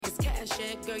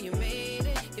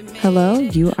Hello,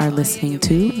 you are listening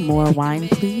to More Wine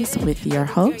Please with your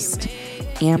host,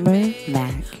 Amber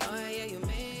Mack.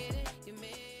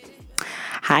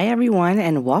 Hi, everyone,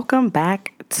 and welcome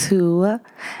back to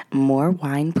More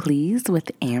Wine Please with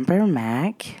Amber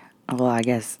Mack. Well, I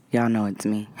guess y'all know it's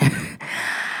me.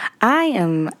 I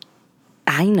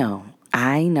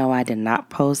know I did not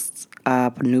post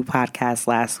a new podcast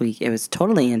last week. It was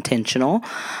totally intentional.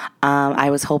 I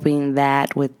was hoping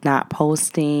that with not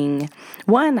posting,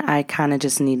 one, I kind of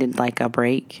just needed like a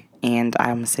break, and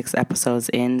I'm 6 episodes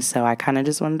in, so I kind of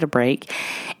just wanted a break.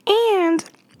 And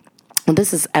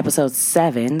this is episode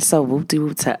 7, so we'll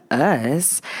do to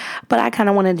us. But I kind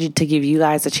of wanted to give you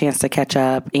guys a chance to catch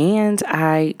up, and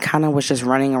I kind of was just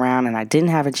running around, and I didn't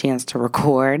have a chance to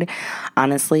record.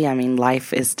 Honestly, I mean,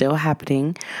 life is still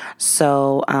happening.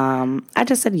 So I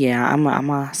just said, yeah, I'm going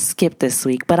to skip this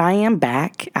week. But I am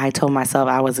back. I told myself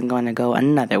I wasn't going to go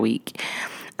another week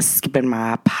skipping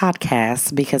my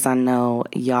podcast because I know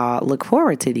y'all look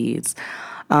forward to these.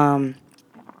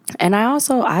 And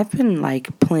I've been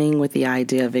like playing with the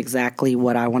idea of exactly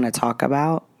what I want to talk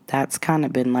about. That's kind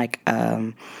of been like,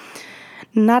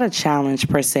 not a challenge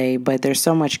per se, but there's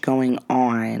so much going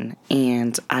on,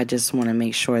 and I just want to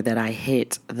make sure that I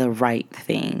hit the right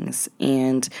things.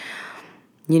 And,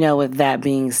 with that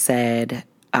being said,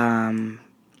 when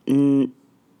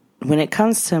it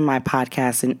comes to my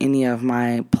podcast and any of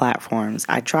my platforms,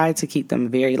 I try to keep them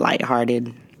very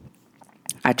lighthearted.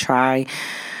 I try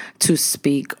to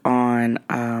speak on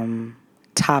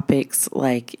topics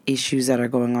like issues that are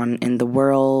going on in the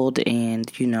world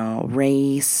and,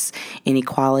 race,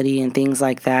 inequality, and things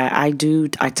like that. I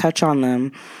touch on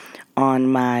them on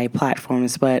my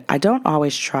platforms, but I don't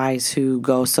always try to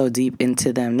go so deep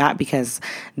into them, not because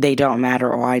they don't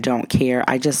matter or I don't care.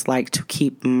 I just like to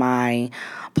keep my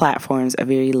platforms a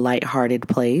very lighthearted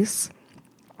place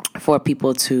for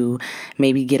people to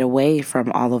maybe get away from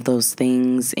all of those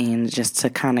things and just to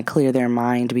kind of clear their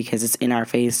mind, because it's in our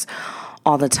face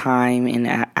all the time.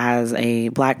 And as a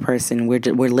Black person, we're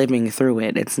living through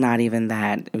it. It's not even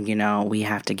that, we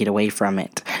have to get away from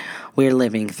it. We're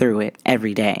living through it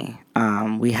every day.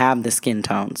 We have the skin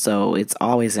tone, so it's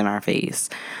always in our face.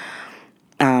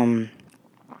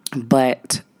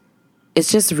 But it's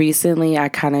just recently I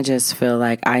kind of just feel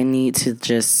like I need to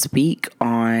just speak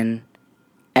on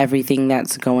everything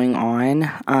that's going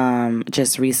on.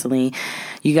 Just recently,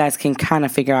 you guys can kind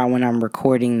of figure out when I'm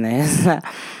recording this.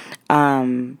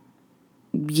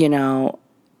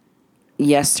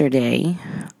 Yesterday,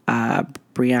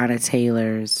 Breonna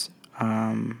Taylor's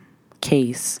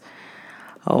case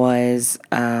was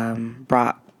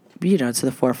brought to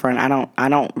the forefront. I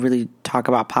don't really talk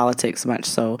about politics much,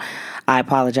 so I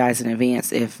apologize in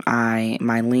advance if my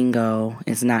lingo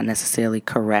is not necessarily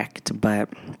correct, but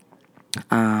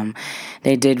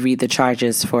they did read the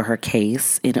charges for her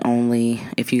case. And only,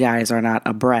 if you guys are not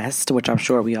abreast, which I'm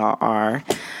sure we all are,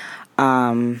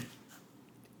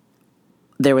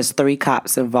 there was 3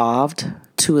 cops involved.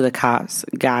 2 of the cops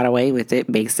got away with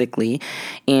it, basically,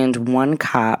 and 1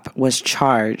 cop was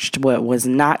charged, but was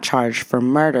not charged for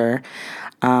murder.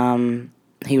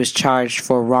 He was charged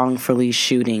for wrongfully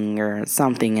shooting or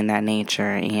something in that nature.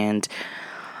 And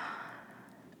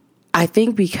I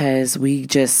think because we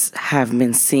just have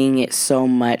been seeing it so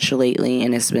much lately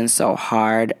and it's been so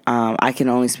hard, I can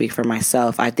only speak for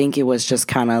myself. I think it was just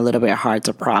kind of a little bit hard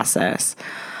to process.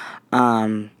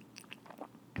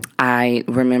 I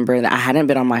remember that I hadn't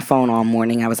been on my phone all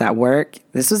morning. I was at work.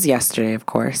 This was yesterday, of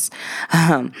course.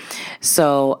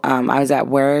 So I was at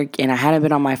work and I hadn't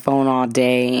been on my phone all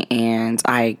day, and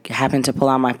I happened to pull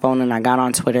out my phone and I got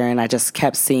on Twitter and I just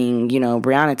kept seeing,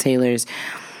 Breonna Taylor's,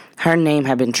 her name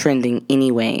had been trending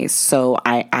anyways. So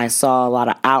I saw a lot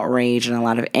of outrage and a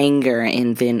lot of anger.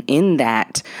 And then in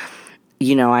that,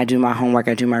 I do my homework,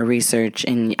 I do my research,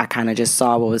 and I kind of just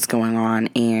saw what was going on.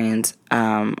 And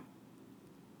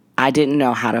I didn't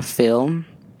know how to feel.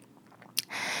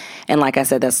 And like I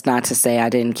said, that's not to say I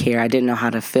didn't care. I didn't know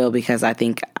how to feel because I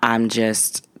think I'm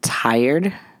just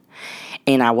tired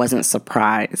and I wasn't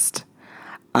surprised.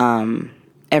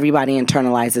 Everybody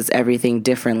internalizes everything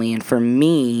differently. And for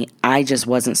me, I just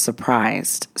wasn't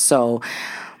surprised. So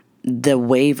the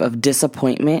wave of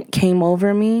disappointment came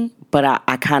over me, but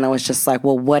I kind of was just like,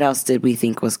 well, what else did we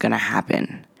think was going to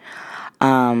happen?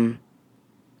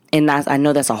 And I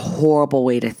know that's a horrible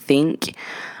way to think,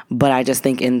 but I just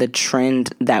think in the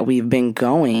trend that we've been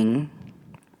going,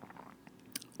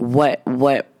 what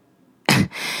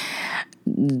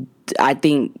I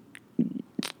think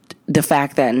the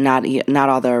fact that not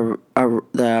all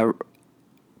the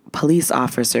police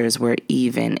officers were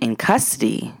even in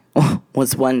custody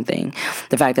was one thing.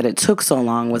 The fact that it took so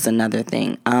long was another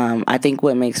thing. I think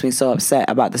what makes me so upset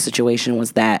about the situation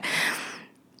was that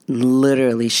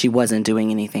literally she wasn't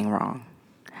doing anything wrong.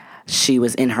 She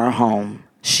was in her home.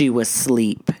 She was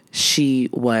asleep. She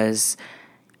was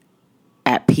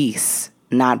at peace,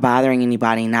 not bothering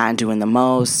anybody, not doing the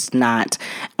most, not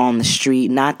on the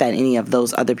street. Not that any of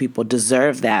those other people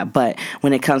deserve that, but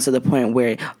when it comes to the point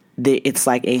where it's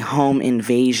like a home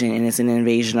invasion and it's an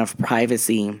invasion of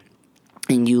privacy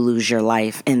and you lose your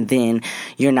life and then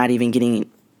you're not even getting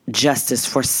justice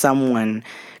for someone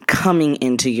coming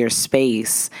into your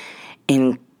space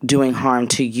and doing harm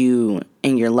to you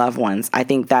and your loved ones. I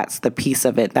think that's the piece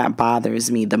of it that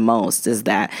bothers me the most, is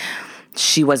that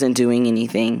she wasn't doing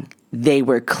anything. They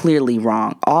were clearly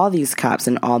wrong. All these cops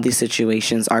in all these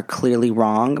situations are clearly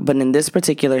wrong. But in this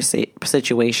particular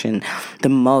situation,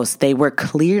 they were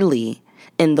clearly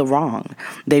in the wrong.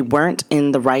 They weren't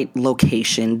in the right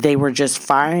location. They were just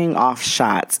firing off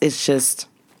shots. It's just,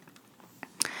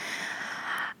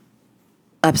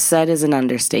 upset is an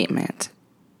understatement.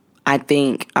 I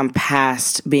think I'm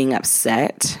past being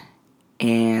upset.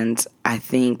 And I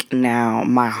think now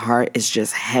my heart is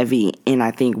just heavy. And I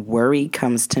think worry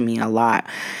comes to me a lot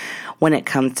when it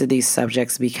comes to these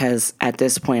subjects, because at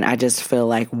this point, I just feel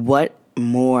like, what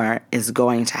more is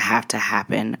going to have to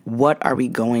happen? What are we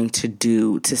going to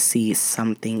do to see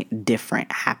something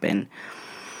different happen?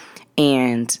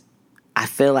 And I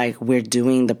feel like we're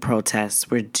doing the protests.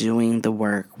 We're doing the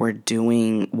work. We're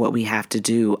doing what we have to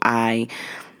do. I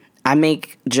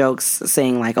make jokes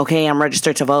saying like, okay, I'm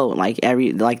registered to vote.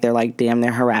 They're like, damn,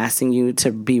 they're harassing you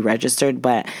to be registered.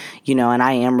 But, and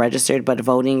I am registered, but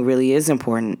voting really is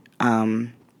important.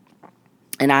 And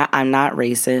I'm not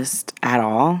racist at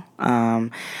all. A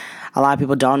lot of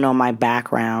people don't know my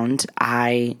background.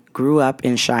 I grew up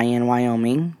in Cheyenne,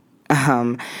 Wyoming.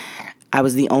 I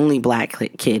was the only black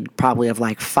kid, probably of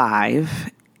like 5.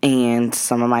 And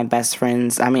some of my best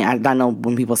friends, I know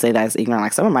when people say that it's ignorant,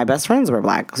 like some of my best friends were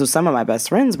black, so some of my best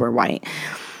friends were white.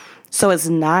 So it's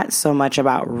not so much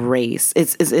about race.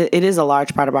 It is a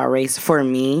large part about race for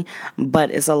me,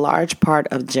 but it's a large part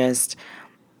of just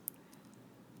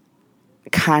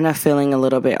kind of feeling a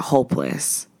little bit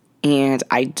hopeless. And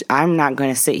I'm not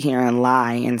going to sit here and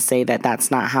lie and say that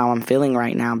that's not how I'm feeling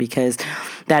right now, because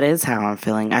that is how I'm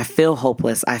feeling. I feel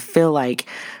hopeless. I feel like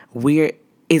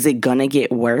is it gonna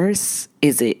get worse?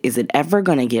 Is it ever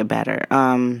gonna get better?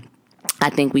 I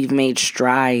think we've made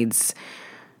strides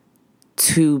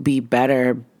to be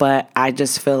better, but I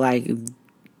just feel like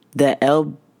the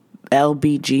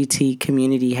LBGT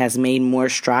community has made more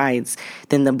strides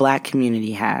than the black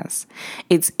community has.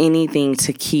 It's anything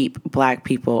to keep black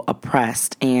people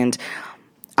oppressed, and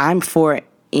I'm for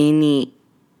any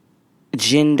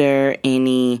gender,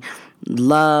 any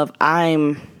love.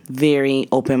 I'm very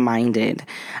open-minded.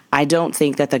 I don't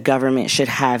think that the government should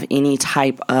have any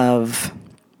type of,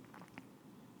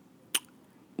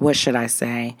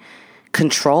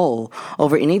 control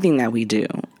over anything that we do.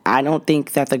 I don't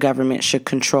think that the government should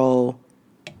control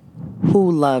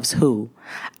who loves who.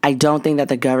 I don't think that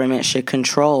the government should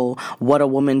control what a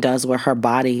woman does with her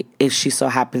body if she so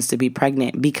happens to be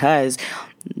pregnant, because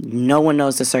no one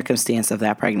knows the circumstance of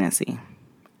that pregnancy.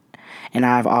 And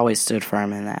I've always stood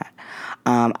firm in that.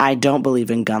 I don't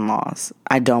believe in gun laws.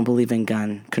 I don't believe in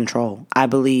gun control. I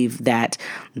believe that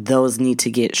those need to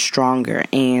get stronger.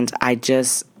 And I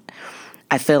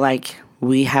feel like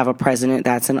we have a president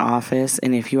that's in office,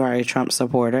 and if you are a Trump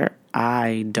supporter,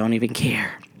 I don't even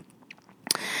care.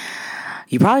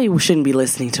 You probably shouldn't be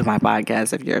listening to my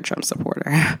podcast if you're a Trump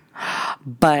supporter.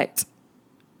 But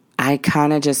I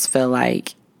kind of just feel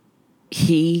like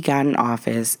he got in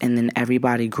office and then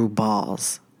everybody grew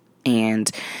balls.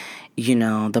 And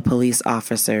the police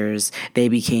officers, they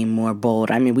became more bold.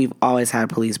 We've always had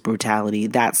police brutality.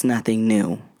 That's nothing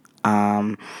new.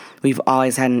 We've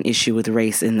always had an issue with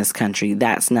race in this country.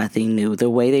 That's nothing new. The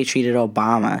way they treated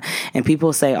Obama, and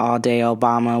people say all day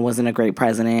Obama wasn't a great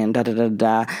president,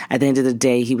 da-da-da-da. At the end of the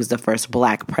day, he was the first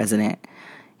black president.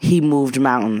 He moved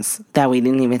mountains that we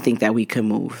didn't even think that we could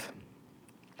move.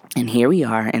 And here we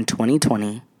are in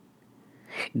 2020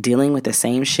 dealing with the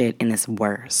same shit, and it's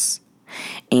worse.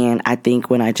 And I think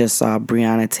when I just saw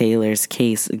Breonna Taylor's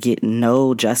case get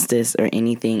no justice or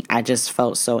anything, I just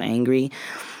felt so angry.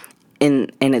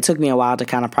 And it took me a while to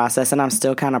kind of process, and I'm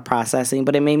still kind of processing,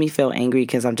 but it made me feel angry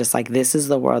because I'm just like, this is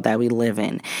the world that we live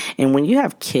in. And when you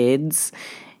have kids,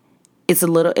 it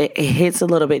hits a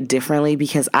little bit differently,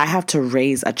 because I have to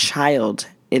raise a child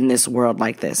in this world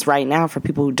like this. Right now, for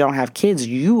people who don't have kids,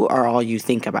 you are all you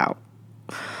think about.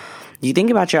 You think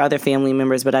about your other family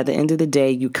members, but at the end of the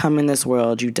day, you come in this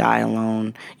world, you die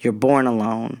alone, you're born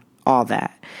alone, all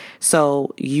that.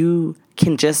 So you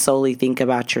can just solely think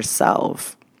about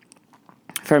yourself.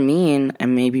 For me,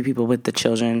 and maybe people with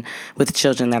children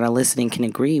that are listening can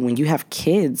agree, when you have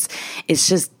kids, it's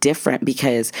just different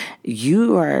because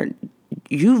you've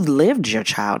lived your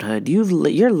childhood.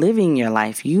 You're living your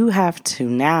life. You have to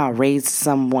now raise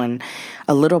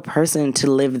a little person to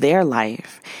live their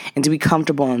life and to be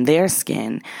comfortable in their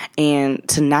skin and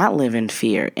to not live in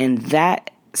fear. And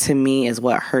that, to me, is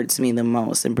what hurts me the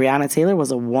most. And Breonna Taylor was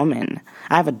a woman.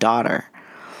 I have a daughter.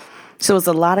 So it's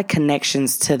a lot of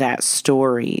connections to that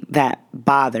story that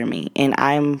bother me. And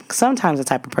I'm sometimes the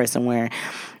type of person where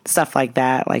stuff like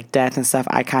that, like death and stuff,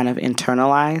 I kind of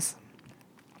internalize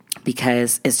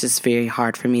because it's just very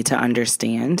hard for me to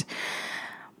understand.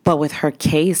 But with her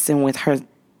case and with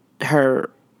her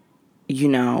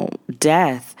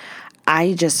death,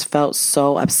 I just felt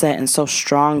so upset and so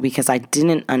strong because I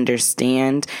didn't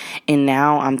understand. And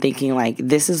now I'm thinking, like,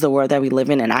 this is the world that we live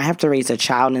in, and I have to raise a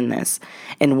child in this.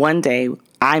 And one day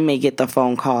I may get the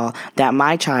phone call that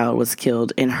my child was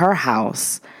killed in her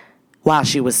house while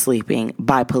she was sleeping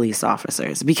by police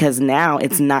officers, because now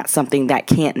it's not something that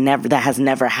has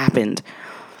never happened.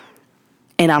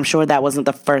 And I'm sure that wasn't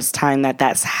the first time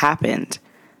that's happened.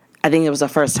 I think it was the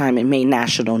first time it made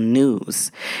national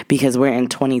news because we're in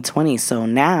 2020. So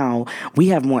now we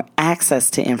have more access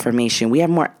to information. We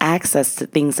have more access to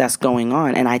things that's going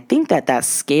on. And I think that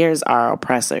scares our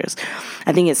oppressors.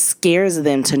 I think it scares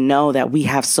them to know that we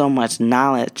have so much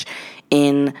knowledge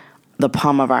in the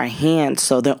palm of our hand.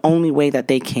 So the only way that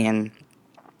they can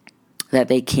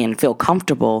feel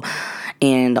comfortable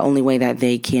and the only way that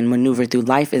they can maneuver through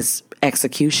life is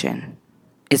execution.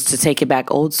 Is to take it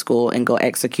back old school and go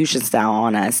execution style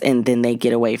on us, and then they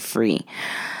get away free.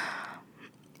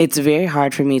 It's very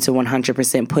hard for me to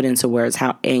 100% put into words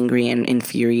how angry and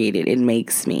infuriated it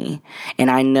makes me. And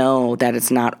I know that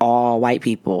it's not all white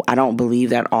people. I don't believe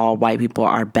that all white people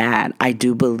are bad. I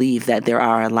do believe that there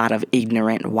are a lot of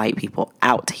ignorant white people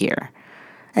out here.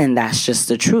 And that's just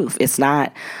the truth. It's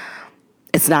not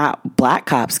black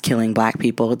cops killing black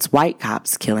people. It's white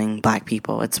cops killing black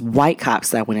people. It's white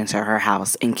cops that went into her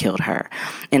house and killed her.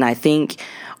 And I think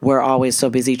we're always so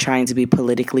busy trying to be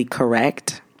politically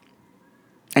correct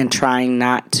and trying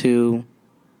not to,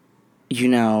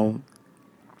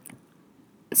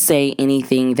 say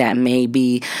anything that may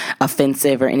be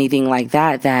offensive or anything like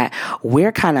that, that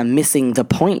we're kind of missing the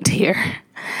point here.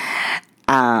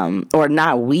 Or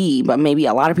not we, but maybe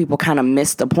a lot of people kind of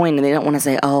miss the point and they don't want to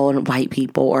say, oh, white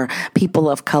people or people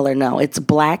of color. No, it's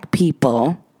black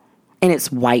people and it's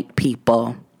white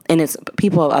people and it's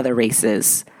people of other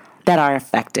races that are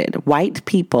affected. White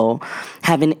people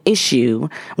have an issue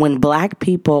when black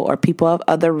people or people of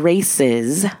other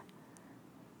races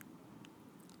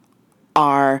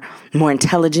are more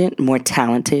intelligent, more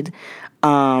talented,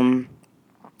 are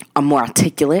more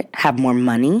articulate, have more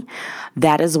money.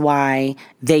 That is why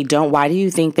why do you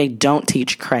think they don't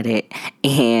teach credit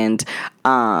and,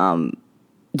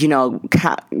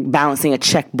 balancing a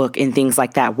checkbook and things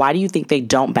like that? Why do you think they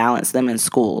don't balance them in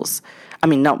schools?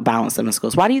 Don't balance them in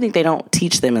schools. Why do you think they don't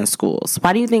teach them in schools?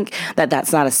 Why do you think that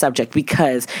that's not a subject?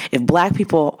 Because if black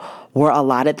people were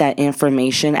allotted that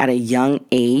information at a young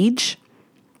age,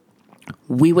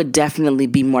 we would definitely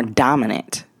be more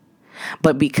dominant.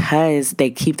 But because they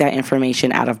keep that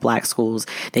information out of black schools,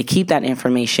 they keep that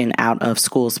information out of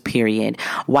schools, period.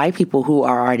 White people who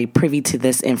are already privy to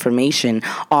this information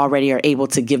already are able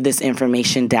to give this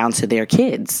information down to their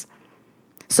kids.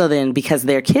 So then because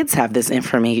their kids have this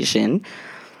information,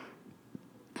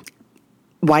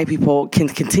 white people can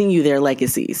continue their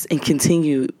legacies and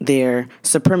continue their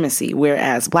supremacy,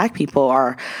 whereas black people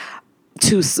are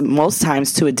most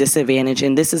times to a disadvantage.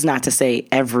 And this is not to say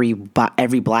every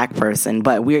black person,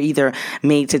 but we're either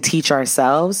made to teach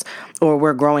ourselves or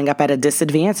we're growing up at a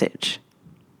disadvantage.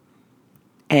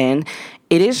 And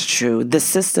it is true. The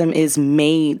system is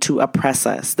made to oppress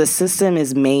us. The system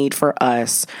is made for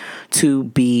us to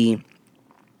be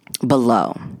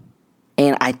below.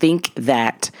 And I think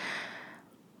that,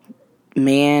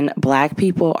 black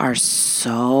people are so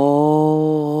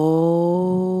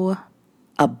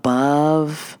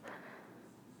above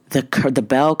the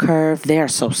bell curve. They are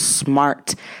so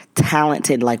smart,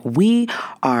 talented. Like, we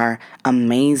are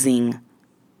amazing,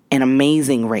 an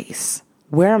amazing race.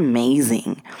 We're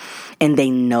amazing. And they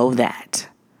know that.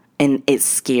 And it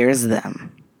scares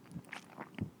them.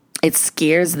 It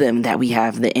scares them that we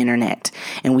have the internet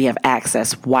and we have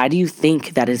access. Why do you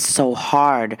think that it's so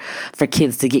hard for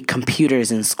kids to get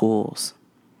computers in schools?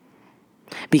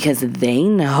 Because they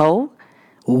know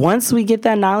Once we get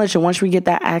that knowledge and once we get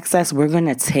that access, we're going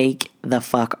to take the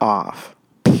fuck off.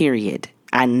 Period.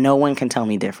 No one can tell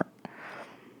me different.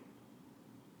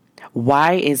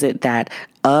 Why is it that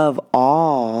of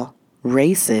all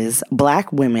races,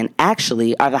 black women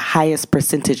actually are the highest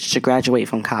percentage to graduate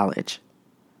from college?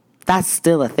 That's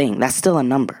still a thing. That's still a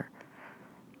number.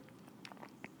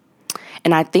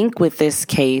 And I think with this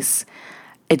case,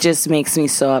 it just makes me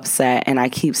so upset. And I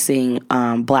keep seeing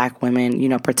black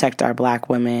women, protect our black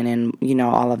women and,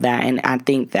 all of that. And I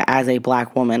think that as a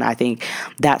black woman, I think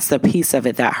that's the piece of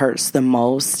it that hurts the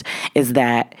most, is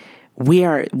that we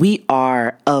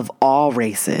are of all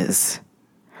races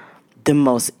the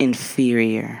most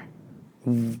inferior.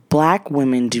 Black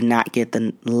women do not get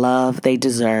the love they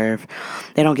deserve.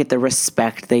 They don't get the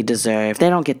respect they deserve. They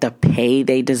don't get the pay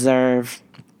they deserve.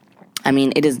 I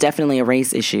mean, it is definitely a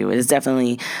race issue. It is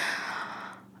definitely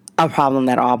a problem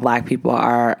that all black people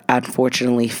are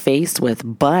unfortunately faced with.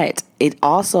 But it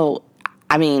also,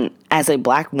 as a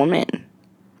black woman,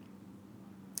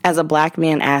 as a black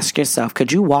man, ask yourself,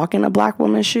 could you walk in a black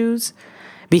woman's shoes?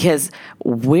 Because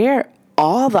we have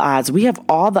all the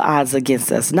odds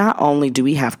against us. Not only do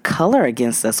we have color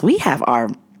against us, we have our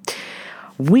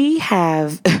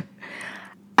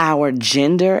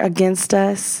gender against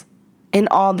us, and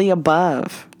all the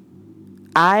above.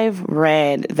 I've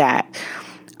read that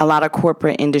a lot of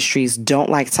corporate industries don't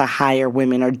like to hire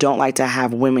women or don't like to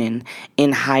have women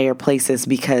in higher places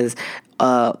because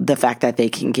the fact that they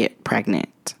can get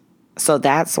pregnant. So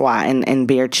that's why, and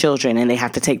bear children, and they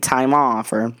have to take time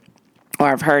off, or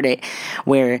I've heard it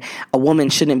where a woman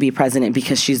shouldn't be president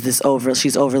because she's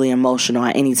overly emotional.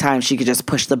 At any time she could just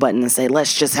push the button and say,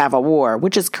 let's just have a war,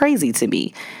 which is crazy to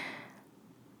me.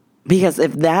 Because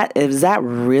is that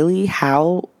really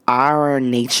how our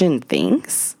nation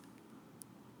thinks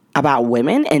about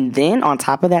women? And then on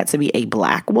top of that, to be a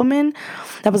black woman,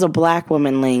 that was a black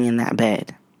woman laying in that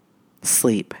bed,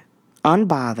 sleep,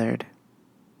 unbothered,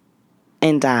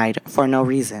 and died for no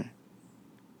reason.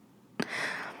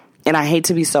 And I hate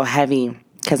to be so heavy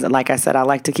because, like I said, I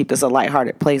like to keep this a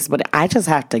lighthearted place, but I just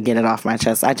have to get it off my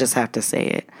chest. I just have to say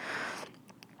it.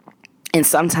 And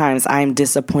sometimes I'm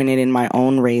disappointed in my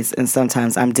own race, and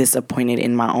sometimes I'm disappointed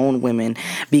in my own women,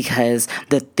 because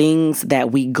the things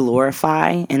that we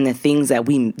glorify and the things that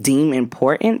we deem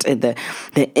important and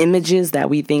the images that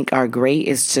we think are great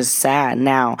is just sad.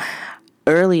 Now,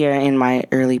 earlier in my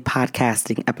early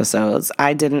podcasting episodes,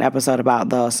 I did an episode about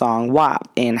the song WAP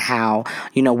and how,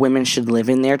 women should live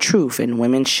in their truth and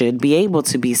women should be able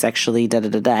to be sexually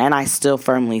da-da-da-da. And I still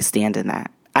firmly stand in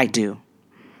that. I do.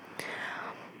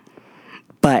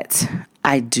 But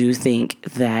I do think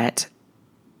that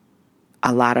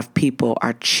a lot of people in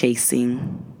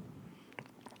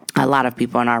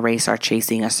our race are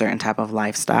chasing a certain type of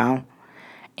lifestyle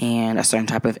and a certain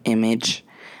type of image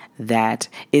that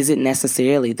isn't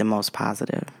necessarily the most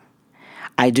positive.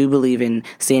 I do believe in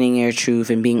standing in your truth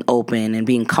and being open and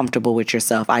being comfortable with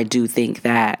yourself. I do think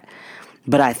that.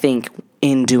 But I think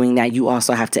in doing that, you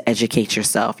also have to educate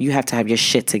yourself. You have to have your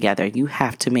shit together. You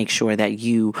have to make sure that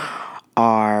you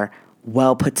are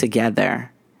well put together,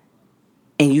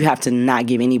 and you have to not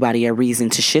give anybody a reason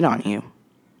to shit on you.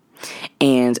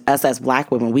 And us as black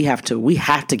women, we have to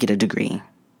get a degree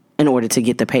in order to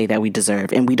get the pay that we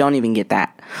deserve, and we don't even get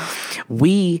that.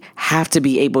 We have to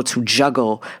be able to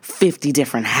juggle 50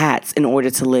 different hats in order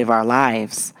to live our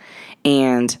lives.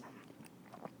 And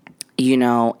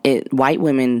white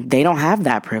women, they don't have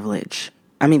that privilege.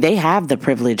 They have the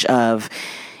privilege of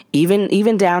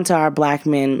even down to our black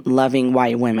men loving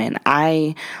white women.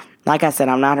 Like I said,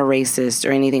 I'm not a racist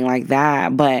or anything like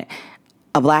that, but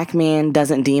a black man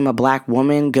doesn't deem a black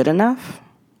woman good enough.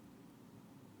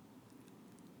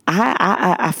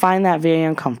 I find that very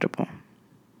uncomfortable.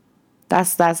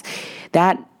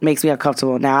 That makes me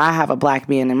uncomfortable. Now, I have a black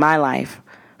man in my life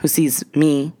who sees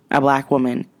me, a black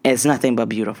woman, as nothing but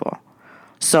beautiful.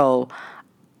 So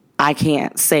I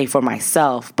can't say for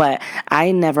myself, but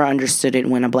I never understood it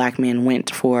when a black man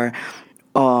went for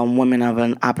women of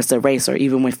an opposite race, or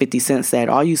even when 50 Cent said,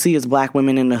 all you see is black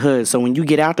women in the hood. So when you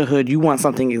get out the hood, you want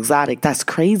something exotic. That's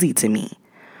crazy to me.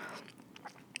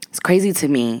 It's crazy to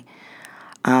me.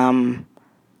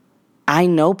 I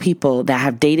know people that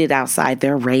have dated outside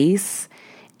their race,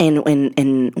 and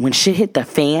when shit hit the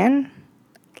fan,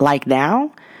 like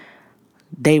now,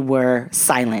 they were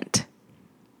silent.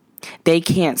 They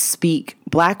can't speak.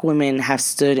 Black women have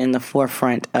stood in the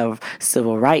forefront of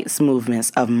civil rights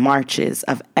movements, of marches,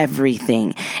 of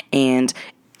everything. And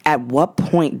at what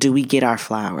point do we get our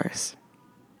flowers?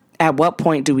 At what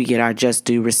point do we get our just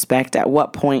due respect? At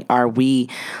what point are we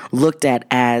looked at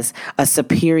as a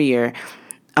superior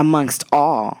amongst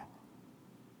all,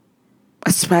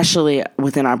 especially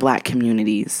within our Black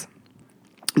communities.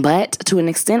 But to an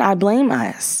extent, I blame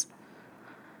us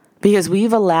because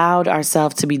we've allowed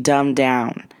ourselves to be dumbed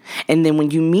down. And then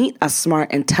when you meet a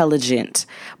smart, intelligent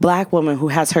Black woman who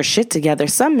has her shit together,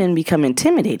 some men become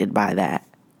intimidated by that.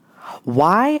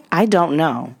 Why? I don't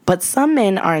know. But some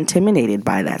men are intimidated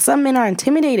by that. Some men are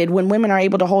intimidated when women are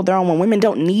able to hold their own, when women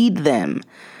don't need them.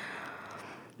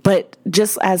 But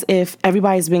just as if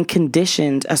everybody's been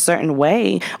conditioned a certain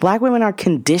way, Black women are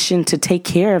conditioned to take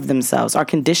care of themselves, are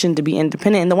conditioned to be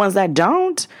independent. And the ones that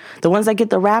don't, the ones that get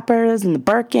the rappers and the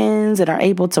Birkins and are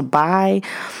able to buy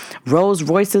Rolls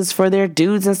Royces for their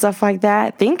dudes and stuff like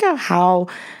that, think of how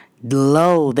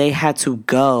low they had to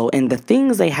go and the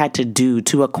things they had to do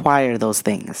to acquire those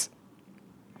things.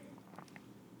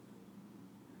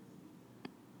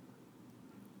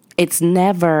 It's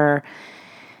never...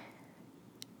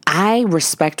 I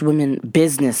respect women,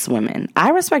 business women.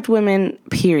 I respect women,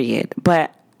 period.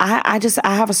 But I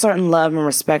have a certain love and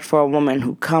respect for a woman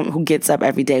who gets up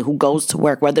every day, who goes to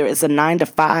work, whether it's a 9 to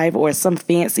 5 or some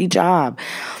fancy job.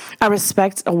 I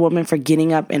respect a woman for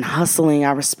getting up and hustling.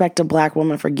 I respect a Black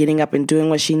woman for getting up and doing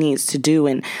what she needs to do.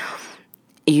 And,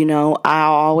 you know,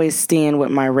 I'll always stand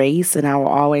with my race, and I will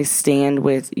always stand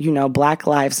with, you know, Black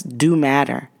lives do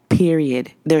matter, period.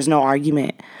 There's no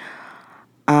argument.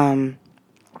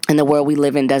 And the world we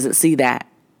live in doesn't see that.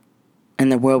 And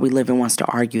the world we live in wants to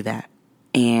argue that.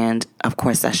 And, of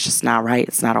course, that's just not right.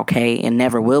 It's not okay and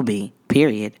never will be,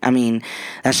 period. I mean,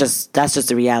 that's just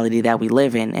the reality that we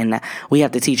live in. And we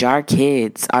have to teach our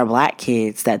kids, our Black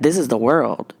kids, that this is the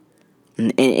world.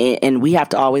 And we have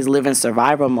to always live in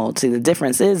survival mode. See, the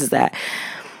difference is that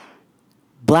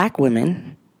Black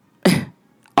women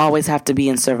always have to be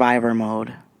in survivor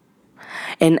mode.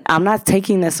 And I'm not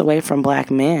taking this away from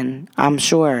Black men. I'm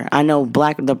sure. I know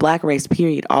the Black race,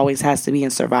 period, always has to be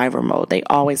in survivor mode. They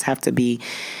always have to be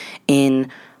in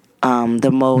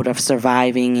the mode of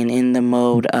surviving and in the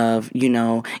mode of, you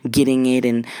know, getting it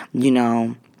and, you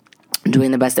know,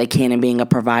 doing the best they can and being a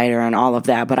provider and all of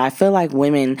that. But I feel like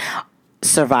women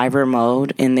survivor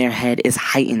mode in their head is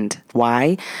heightened.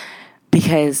 Why?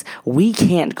 Because we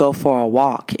can't go for a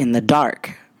walk in the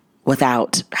dark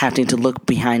without having to look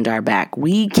behind our back.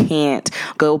 We can't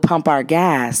go pump our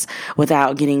gas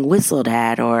without getting whistled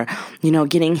at or, you know,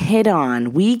 getting hit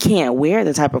on. We can't wear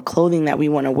the type of clothing that we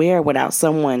want to wear without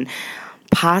someone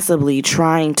possibly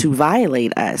trying to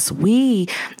violate us. We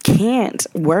can't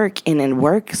work in a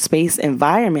workspace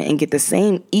environment and get the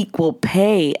same equal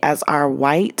pay as our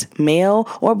white male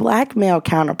or Black male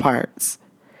counterparts.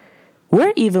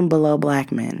 We're even below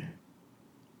Black men.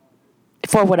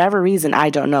 For whatever reason,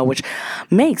 I don't know, which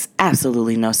makes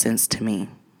absolutely no sense to me.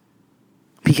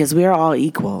 Because we are all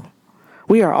equal.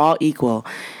 We are all equal.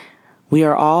 We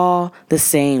are all the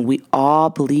same. We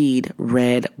all bleed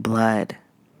red blood.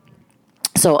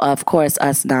 So, of course,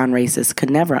 us non-racists could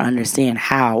never understand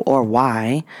how or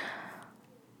why.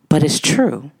 But it's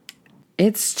true.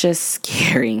 It's just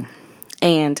scary.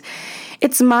 And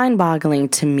it's mind-boggling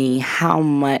to me how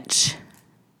much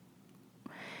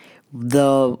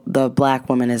the Black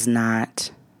woman is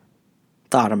not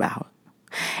thought about.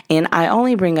 And I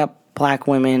only bring up Black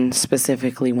women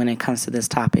specifically when it comes to this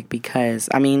topic because,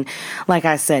 I mean, like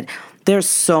I said, there's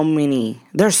so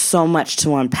much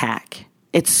to unpack.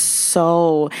 It's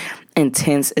so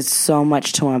intense. It's so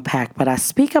much to unpack. But I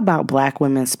speak about Black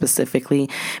women specifically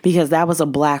because that was a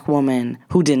Black woman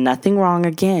who did nothing wrong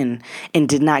again and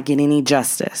did not get any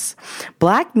justice.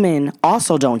 Black men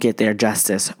also don't get their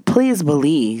justice. Please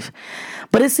believe.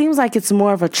 But it seems like it's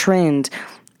more of a trend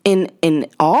in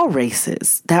all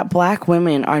races that Black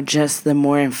women are just the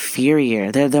more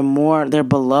inferior. They're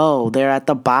below. They're at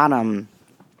the bottom.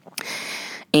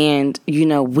 And, you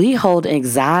know, we hold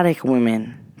exotic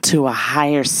women to a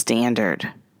higher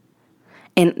standard.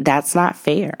 And that's not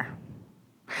fair.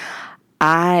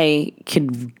 I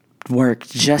could work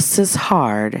just as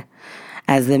hard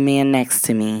as the man next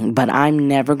to me, but I'm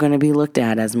never going to be looked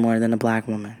at as more than a Black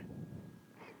woman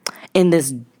in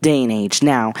this day and age.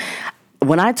 Now,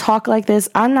 when I talk like this,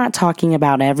 I'm not talking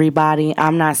about everybody.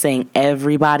 I'm not saying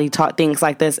everybody thinks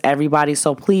like this, everybody.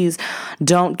 So please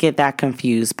don't get that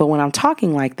confused. But when I'm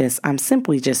talking like this, I'm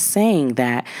simply just saying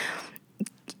that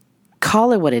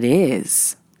call it what it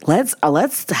is. Let's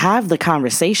have the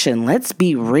conversation. Let's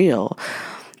be real.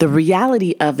 The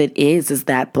reality of it is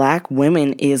that Black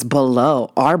women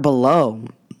are below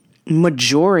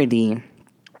majority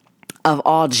of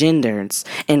all genders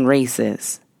and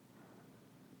races.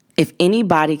 If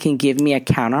anybody can give me a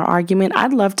counter argument,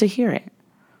 I'd love to hear it.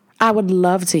 I would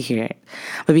love to hear it.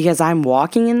 But because I'm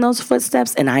walking in those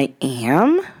footsteps and I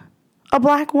am a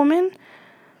Black woman,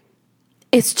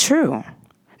 it's true.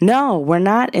 No, we're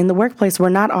not in the workplace. We're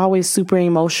not always super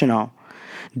emotional.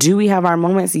 Do we have our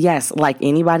moments? Yes, like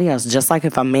anybody else. Just like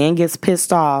if a man gets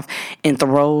pissed off and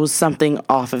throws something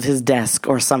off of his desk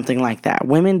or something like that.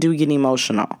 Women do get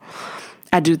emotional.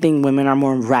 I do think women are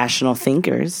more rational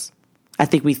thinkers. I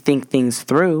think we think things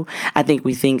through. I think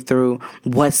we think through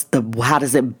how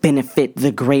does it benefit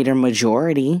the greater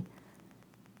majority?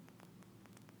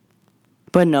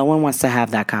 But no one wants to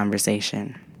have that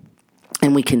conversation.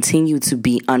 And we continue to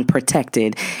be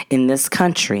unprotected in this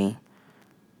country.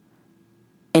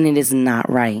 And it is not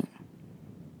right.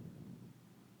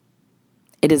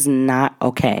 It is not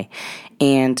okay.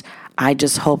 And I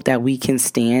just hope that we can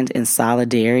stand in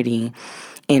solidarity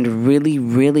and really,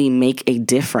 really make a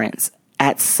difference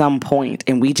at some point.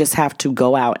 And we just have to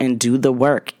go out and do the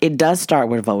work. It does start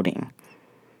with voting.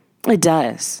 It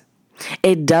does.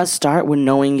 It does start with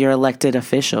knowing your elected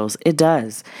officials. It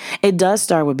does. It does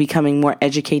start with becoming more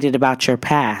educated about your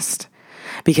past.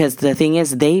 Because the thing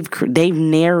is, they've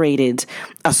narrated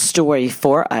a story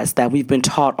for us that we've been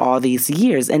taught all these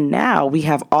years. And now we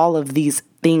have all of these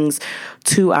things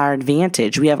to our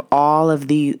advantage. We have all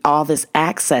this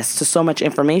access to so much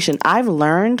information. I've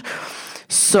learned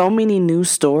so many new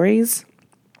stories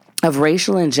of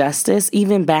racial injustice,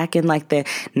 even back in like the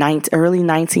early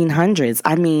 1900s.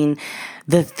 I mean,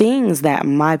 the things that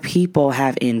my people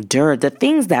have endured, the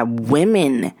things that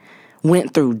women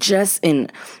went through just in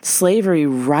slavery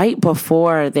right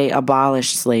before they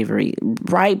abolished slavery,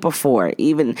 right before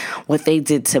even what they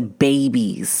did to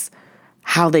babies,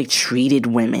 how they treated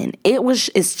women.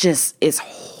 It's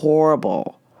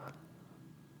horrible.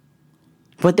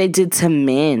 What they did to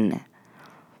men.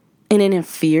 And it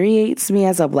infuriates me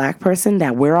as a Black person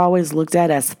that we're always looked at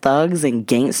as thugs and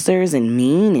gangsters and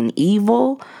mean and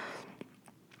evil,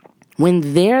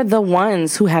 when they're the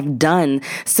ones who have done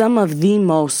some of the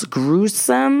most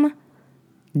gruesome,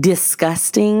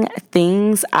 disgusting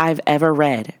things I've ever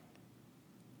read.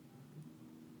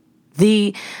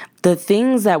 The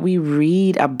things that we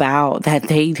read about that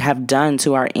they have done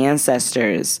to our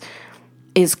ancestors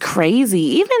is crazy,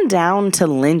 even down to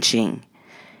lynching.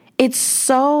 It's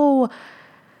so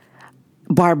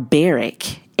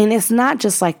barbaric. And it's not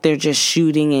just like they're just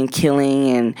shooting and killing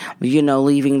and,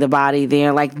 leaving the body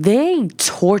there. Like, they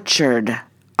tortured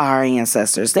our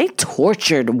ancestors. They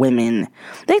tortured women.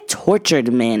 They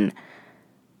tortured men.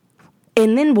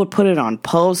 And then would put it on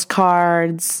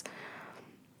postcards.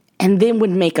 And then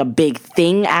would make a big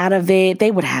thing out of it.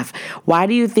 They would have, why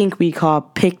do you think we call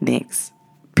picnics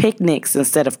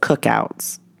instead of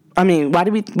cookouts? I mean, why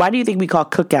do you think we call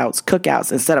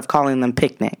cookouts instead of calling them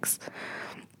picnics?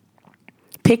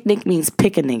 Picnic means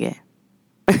pick a nigga.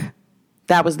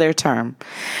 That was their term.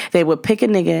 They would pick a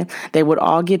nigga. They would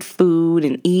all get food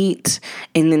and eat.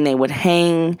 And then they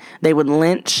would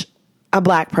lynch a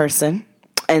Black person.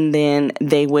 And then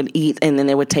they would eat. And then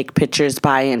they would take pictures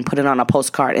by and put it on a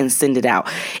postcard and send it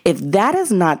out. If that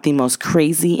is not the most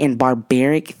crazy and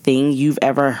barbaric thing you've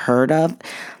ever heard of,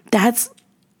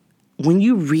 when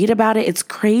you read about it, it's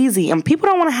crazy. And people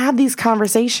don't want to have these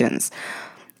conversations.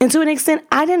 And to an extent,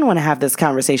 I didn't want to have this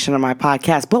conversation on my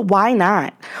podcast, but why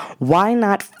not? Why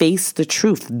not face the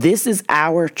truth? This is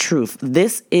our truth.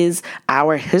 This is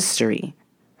our history.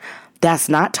 That's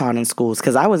not taught in schools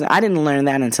because I didn't learn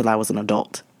that until I was an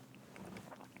adult.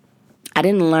 I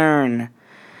didn't learn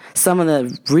some of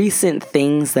the recent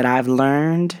things that I've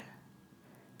learned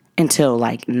until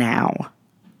like now.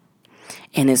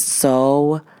 And it's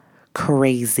so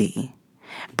crazy.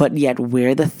 But yet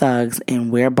we're the thugs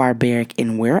and we're barbaric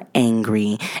and we're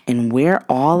angry and we're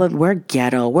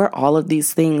ghetto. We're all of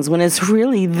these things when it's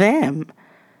really them.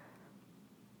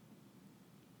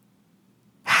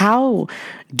 How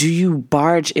do you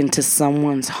barge into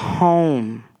someone's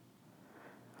home?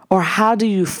 Or how do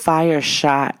you fire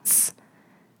shots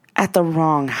at the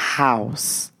wrong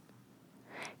house?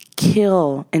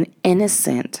 Kill an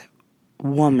innocent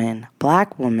woman,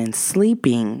 Black woman,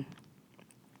 sleeping,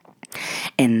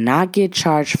 and not get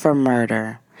charged for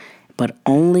murder, but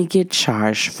only get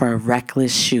charged for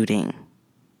reckless shooting.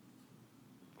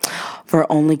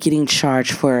 For only getting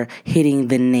charged for hitting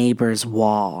the neighbor's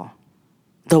wall.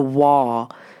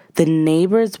 The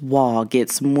neighbor's wall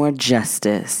gets more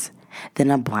justice than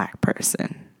a Black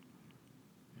person.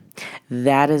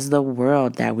 That is the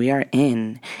world that we are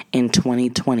in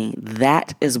 2020.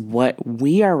 That is what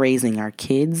we are raising our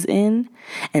kids in,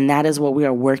 and that is what we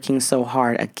are working so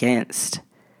hard against.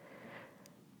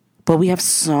 But we have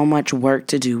so much work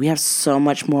to do. We have so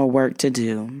much more work to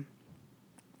do.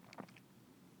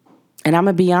 And I'm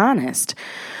going to be honest.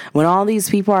 When all these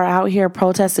people are out here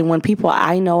protesting, when people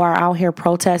I know are out here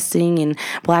protesting and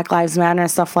Black Lives Matter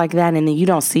and stuff like that, and then you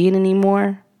don't see it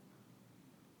anymore,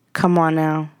 come on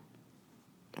now.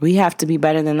 We have to be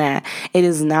better than that. It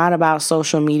is not about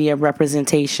social media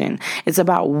representation. It's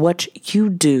about what you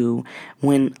do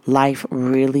when life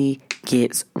really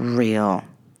gets real.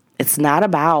 It's not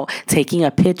about taking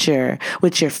a picture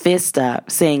with your fist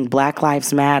up saying Black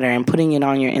Lives Matter and putting it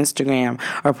on your Instagram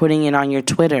or putting it on your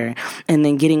Twitter and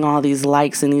then getting all these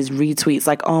likes and these retweets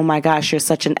like, oh my gosh, you're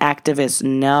such an activist.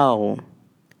 No.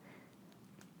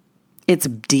 It's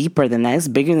deeper than that. It's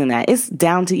bigger than that. It's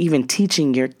down to even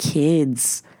teaching your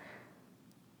kids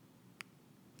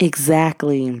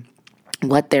exactly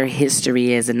what their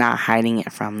history is and not hiding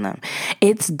it from them.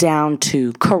 It's down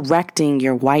to correcting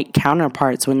your white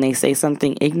counterparts when they say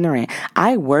something ignorant.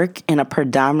 I work in a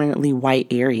predominantly white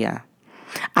area.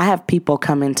 I have people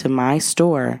come into my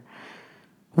store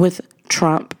with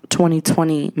Trump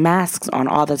 2020 masks on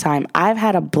all the time. I've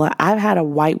had a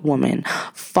white woman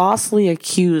falsely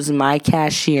accuse my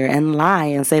cashier and lie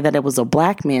and say that it was a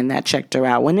black man that checked her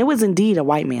out when it was indeed a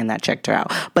white man that checked her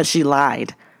out, but she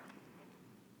lied.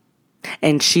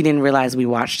 And she didn't realize we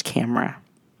watched camera.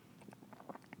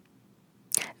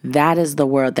 That is the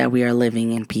world that we are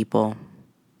living in, people.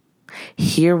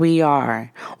 Here we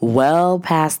are, well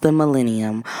past the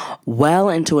millennium, well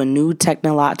into a new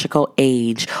technological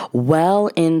age, well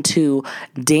into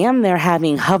damn near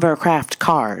having hovercraft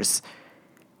cars.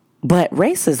 But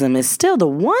racism is still the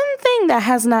one thing that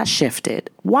has not shifted.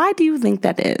 Why do you think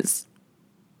that is?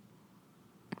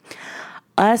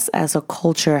 Us as a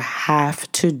culture have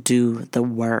to do the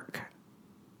work.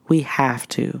 We have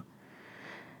to.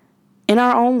 In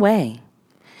our own way.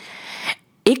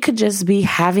 It could just be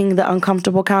having the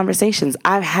uncomfortable conversations.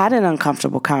 I've had an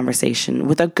uncomfortable conversation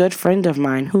with a good friend of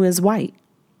mine who is white.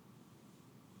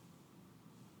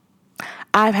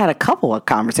 I've had a couple of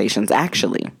conversations,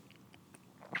 actually.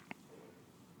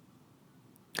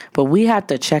 But we have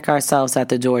to check ourselves at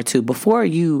the door, too. Before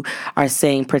you are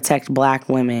saying protect black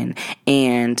women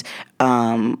and,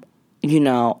 all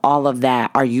of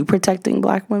that, are you protecting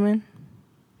black women?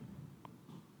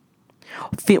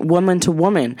 Woman to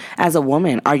woman, as a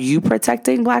woman, are you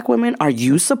protecting black women? Are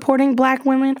you supporting black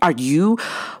women? Are you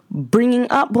bringing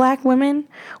up black women?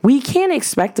 We can't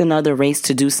expect another race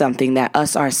to do something that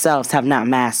us ourselves have not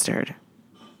mastered.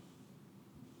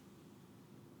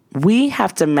 We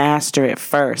have to master it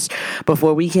first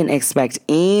before we can expect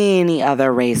any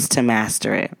other race to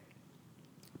master it.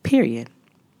 Period.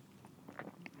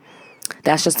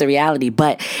 That's just the reality.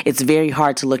 But it's very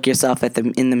hard to look yourself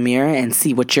in the mirror and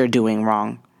see what you're doing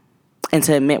wrong and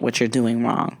to admit what you're doing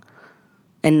wrong.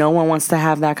 And no one wants to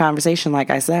have that conversation, like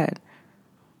I said.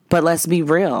 But let's be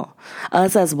real.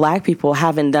 Us as black people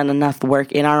haven't done enough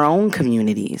work in our own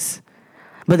communities.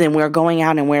 But then we're going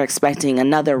out and we're expecting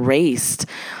another race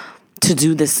to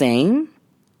do the same.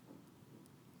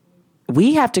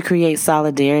 We have to create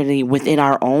solidarity within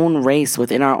our own race,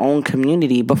 within our own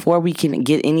community, before we can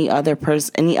get any other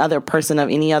person of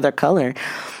any other color.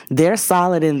 They're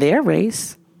solid in their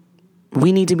race.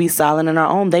 We need to be solid in our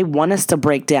own. They want us to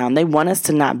break down. They want us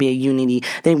to not be a unity.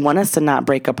 They want us to not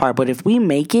break apart. But if we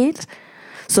make it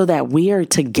so that we are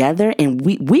together and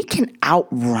we can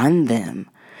outrun them.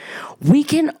 We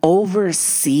can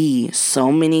oversee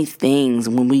so many things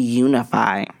when we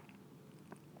unify.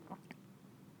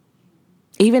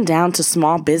 Even down to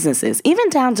small businesses, even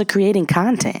down to creating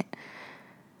content.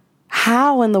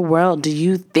 How in the world do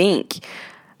you think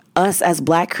us as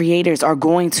black creators are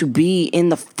going to be in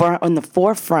the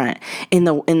forefront, in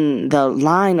the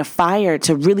line of fire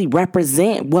to really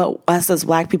represent what us as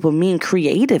black people mean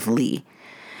creatively?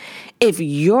 If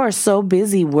you're so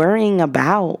busy worrying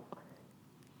about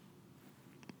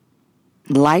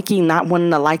not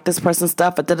wanting to like this person's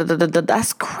stuff,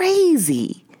 that's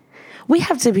crazy. We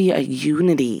have to be a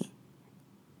unity.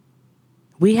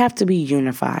 We have to be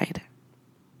unified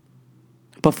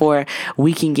before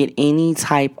we can get any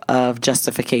type of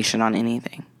justification on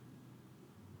anything.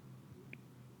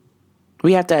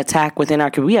 We have to attack within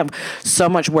our community. We have so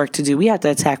much work to do. We have to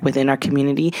attack within our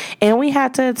community, and we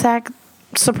have to attack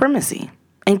supremacy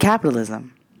and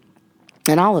capitalism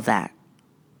and all of that.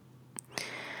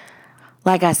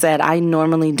 Like I said, I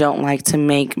normally don't like to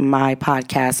make my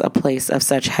podcast a place of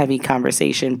such heavy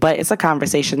conversation, but it's a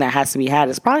conversation that has to be had.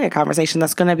 It's probably a conversation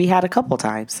that's going to be had a couple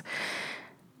times.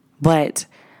 But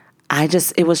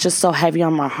it was just so heavy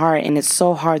on my heart, and it's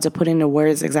so hard to put into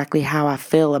words exactly how I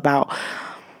feel about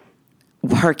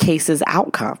her case's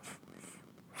outcome.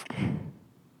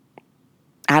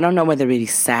 I don't know whether to be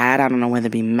sad. I don't know whether to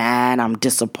be mad. I'm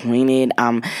disappointed.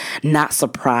 I'm not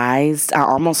surprised. I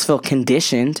almost feel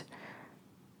conditioned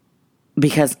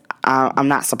because I'm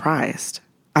not surprised.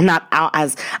 I'm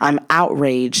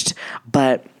outraged,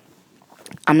 but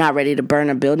I'm not ready to burn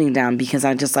a building down because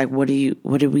I'm just like, what do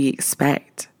we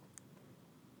expect?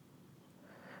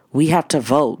 We have to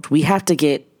vote. We have to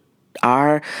get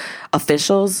our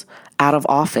officials out of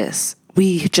office.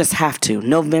 We just have to.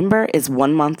 November is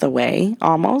 1 month away,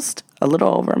 almost, a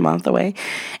little over a month away,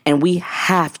 and we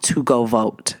have to go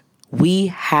vote. We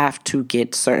have to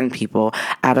get certain people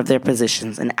out of their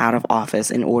positions and out of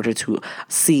office in order to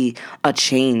see a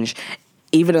change,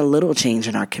 even a little change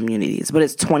in our communities. But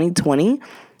it's 2020,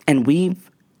 and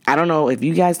I don't know if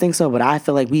you guys think so, but I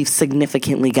feel like we've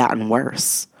significantly gotten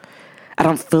worse. I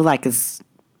don't feel like it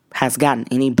has gotten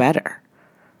any better.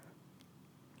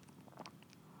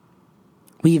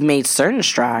 We've made certain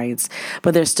strides,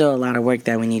 but there's still a lot of work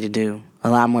that we need to do. A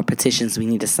lot more petitions we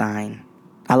need to sign.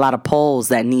 A lot of polls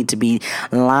that need to be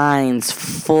lines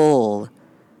full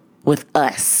with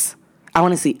us. I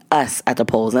want to see us at the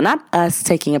polls and not us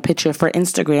taking a picture for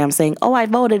Instagram saying, oh, I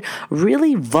voted.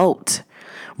 Really vote.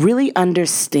 Really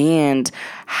understand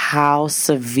how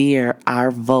severe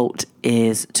our vote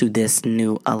is to this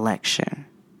new election.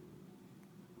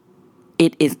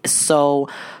 It is so,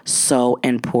 so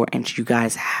important. You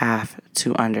guys have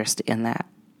to understand that.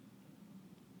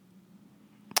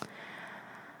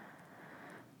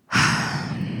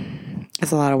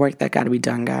 It's a lot of work that got to be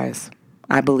done, guys.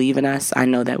 I believe in us. I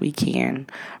know that we can.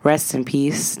 Rest in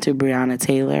peace to Breonna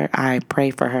Taylor. I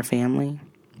pray for her family.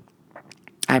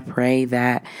 I pray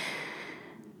that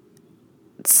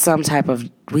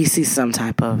we see some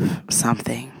type of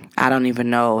something. I don't even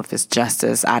know if it's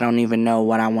justice. I don't even know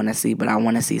what I want to see, but I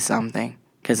want to see something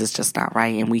because it's just not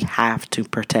right. And we have to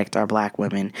protect our black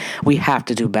women. We have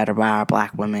to do better by our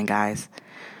black women, guys.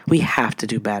 We have to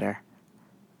do better.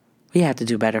 We have to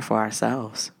do better for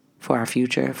ourselves, for our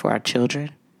future, for our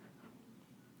children.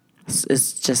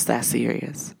 It's just that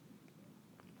serious.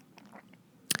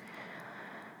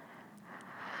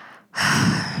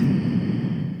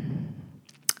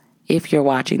 If you're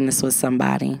watching this with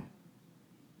somebody,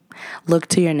 look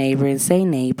to your neighbor and say,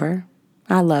 neighbor,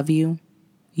 I love you.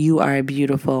 You are a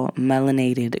beautiful,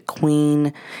 melanated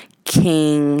queen,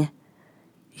 king.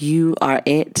 You are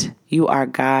it. You are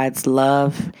God's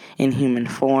love in human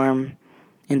form.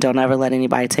 And don't ever let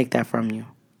anybody take that from you.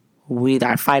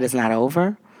 Our fight is not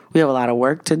over. We have a lot of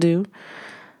work to do.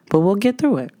 But we'll get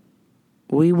through it.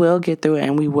 We will get through it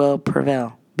and we will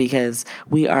prevail. Because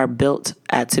we are built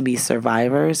to be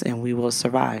survivors and we will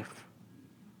survive.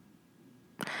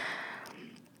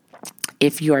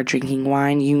 If you are drinking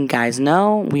wine, you guys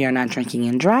know we are not drinking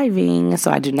and driving. So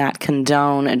I do not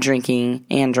condone drinking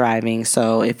and driving.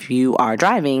 So if you are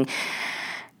driving,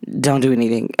 don't do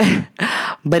anything.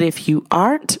 But if you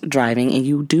aren't driving and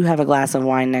you do have a glass of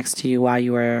wine next to you while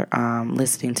you are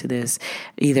listening to this,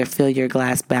 either fill your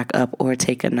glass back up or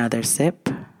take another sip.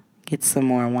 Get some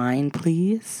more wine,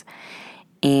 please.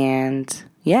 And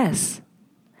yes,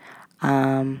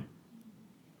 I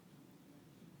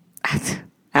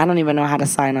don't even know how to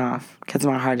sign off because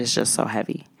my heart is just so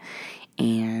heavy.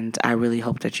 And I really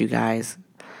hope that you guys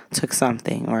took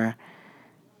something or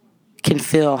can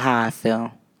feel how I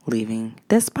feel leaving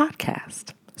this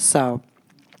podcast. So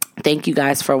thank you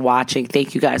guys for watching.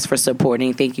 Thank you guys for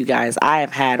supporting. Thank you guys. I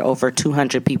have had over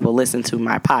 200 people listen to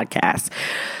my podcast.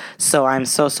 So I'm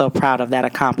so, so proud of that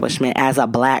accomplishment as a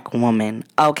black woman.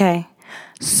 Okay.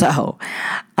 So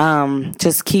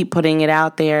just keep putting it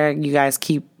out there. You guys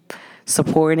keep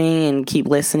supporting and keep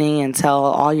listening and tell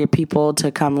all your people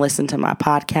to come listen to my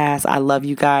podcast. I love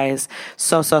you guys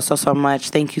so, so, so, so much.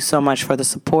 Thank you so much for the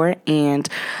support. And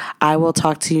I will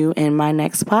talk to you in my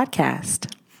next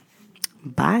podcast.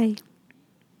 Bye.